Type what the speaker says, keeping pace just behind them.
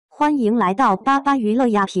欢迎来到八八娱乐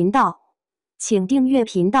呀频道，请订阅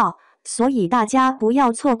频道，所以大家不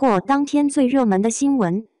要错过当天最热门的新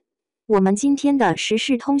闻。我们今天的时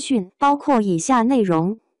事通讯包括以下内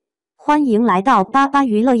容：欢迎来到八八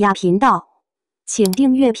娱乐呀频道，请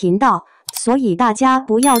订阅频道，所以大家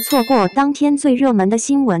不要错过当天最热门的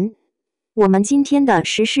新闻。我们今天的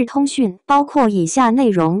时事通讯包括以下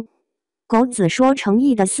内容：狗仔说成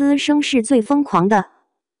毅的私生是最疯狂的。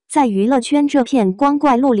在娱乐圈这片光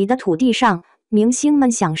怪陆离的土地上，明星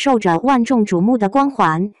们享受着万众瞩目的光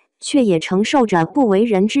环，却也承受着不为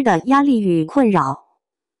人知的压力与困扰。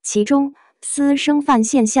其中，私生饭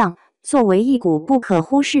现象作为一股不可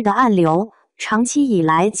忽视的暗流，长期以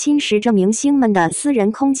来侵蚀着明星们的私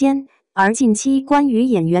人空间。而近期关于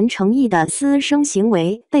演员成毅的私生行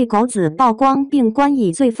为被狗仔曝光，并冠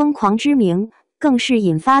以最疯狂之名，更是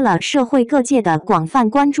引发了社会各界的广泛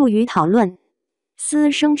关注与讨论。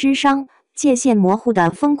私生之殇，界限模糊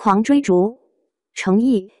的疯狂追逐。成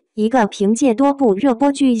毅，一个凭借多部热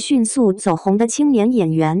播剧迅速走红的青年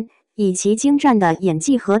演员，以其精湛的演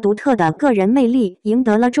技和独特的个人魅力，赢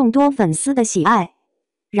得了众多粉丝的喜爱。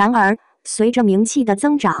然而，随着名气的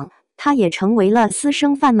增长，他也成为了私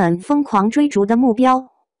生饭们疯狂追逐的目标。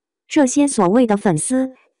这些所谓的粉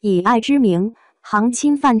丝，以爱之名，行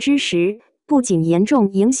侵犯之实，不仅严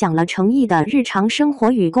重影响了成毅的日常生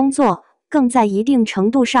活与工作，更在一定程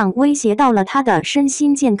度上威胁到了他的身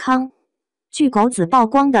心健康。据狗仔曝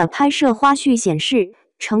光的拍摄花絮显示，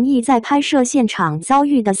成毅在拍摄现场遭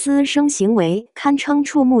遇的私生行为堪称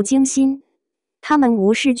触目惊心。他们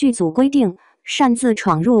无视剧组规定，擅自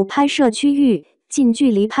闯入拍摄区域，近距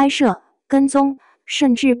离拍摄、跟踪，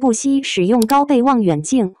甚至不惜使用高倍望远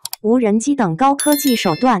镜、无人机等高科技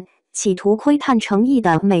手段，企图窥探成毅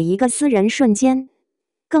的每一个私人瞬间。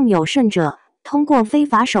更有甚者，通过非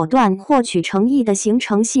法手段获取成毅的行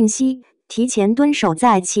程信息，提前蹲守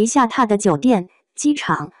在其下榻的酒店、机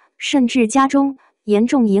场，甚至家中，严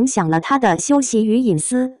重影响了他的休息与隐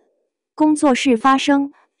私。工作室发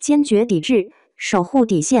声，坚决抵制，守护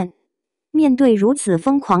底线。面对如此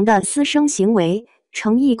疯狂的私生行为，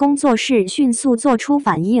成毅工作室迅速做出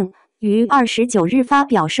反应，于29日发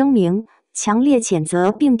表声明，强烈谴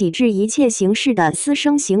责并抵制一切形式的私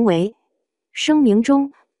生行为。声明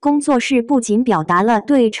中，工作室不仅表达了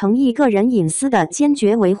对成毅个人隐私的坚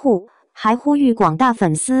决维护，还呼吁广大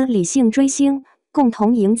粉丝理性追星，共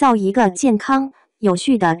同营造一个健康、有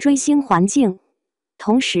序的追星环境。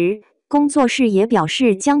同时，工作室也表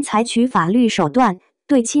示将采取法律手段，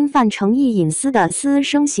对侵犯成毅隐私的私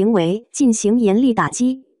生行为进行严厉打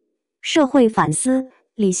击。社会反思，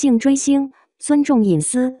理性追星，尊重隐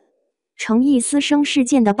私。成毅私生事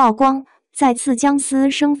件的曝光，再次将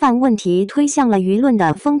私生饭问题推向了舆论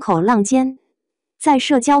的风口浪尖。在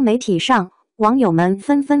社交媒体上，网友们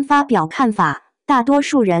纷纷发表看法，大多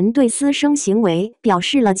数人对私生行为表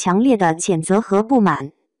示了强烈的谴责和不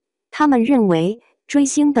满。他们认为，追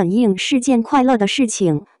星本应是件快乐的事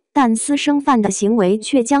情，但私生饭的行为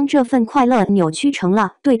却将这份快乐扭曲成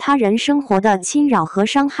了对他人生活的侵扰和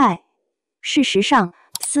伤害。事实上，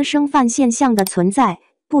私生饭现象的存在，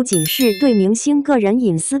不仅是对明星个人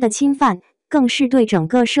隐私的侵犯，更是对整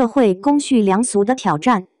个社会公序良俗的挑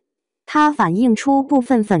战。它反映出部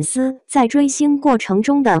分粉丝在追星过程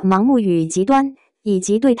中的盲目与极端，以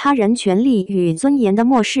及对他人权利与尊严的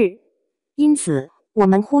漠视。因此，我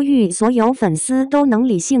们呼吁所有粉丝都能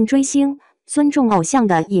理性追星，尊重偶像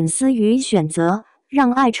的隐私与选择，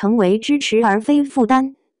让爱成为支持而非负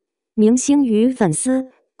担。明星与粉丝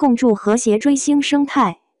共筑和谐追星生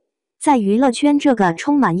态。在娱乐圈这个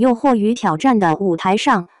充满诱惑与挑战的舞台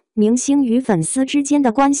上，明星与粉丝之间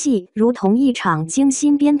的关系如同一场精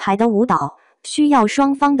心编排的舞蹈，需要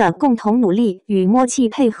双方的共同努力与默契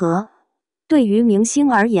配合。对于明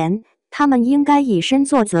星而言，他们应该以身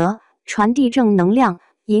作则，传递正能量，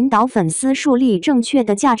引导粉丝树立正确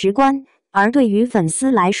的价值观；而对于粉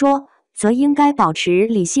丝来说，则应该保持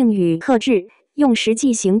理性与克制，用实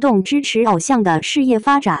际行动支持偶像的事业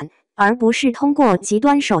发展，而不是通过极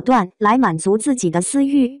端手段来满足自己的私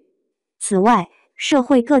欲。此外，社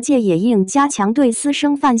会各界也应加强对私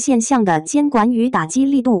生饭现象的监管与打击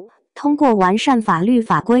力度，通过完善法律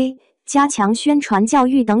法规、加强宣传教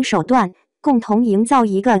育等手段，共同营造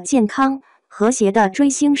一个健康、和谐的追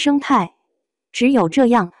星生态。只有这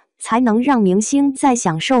样，才能让明星在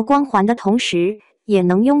享受光环的同时，也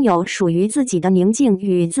能拥有属于自己的宁静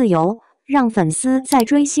与自由，让粉丝在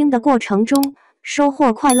追星的过程中收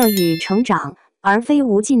获快乐与成长，而非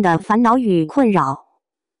无尽的烦恼与困扰。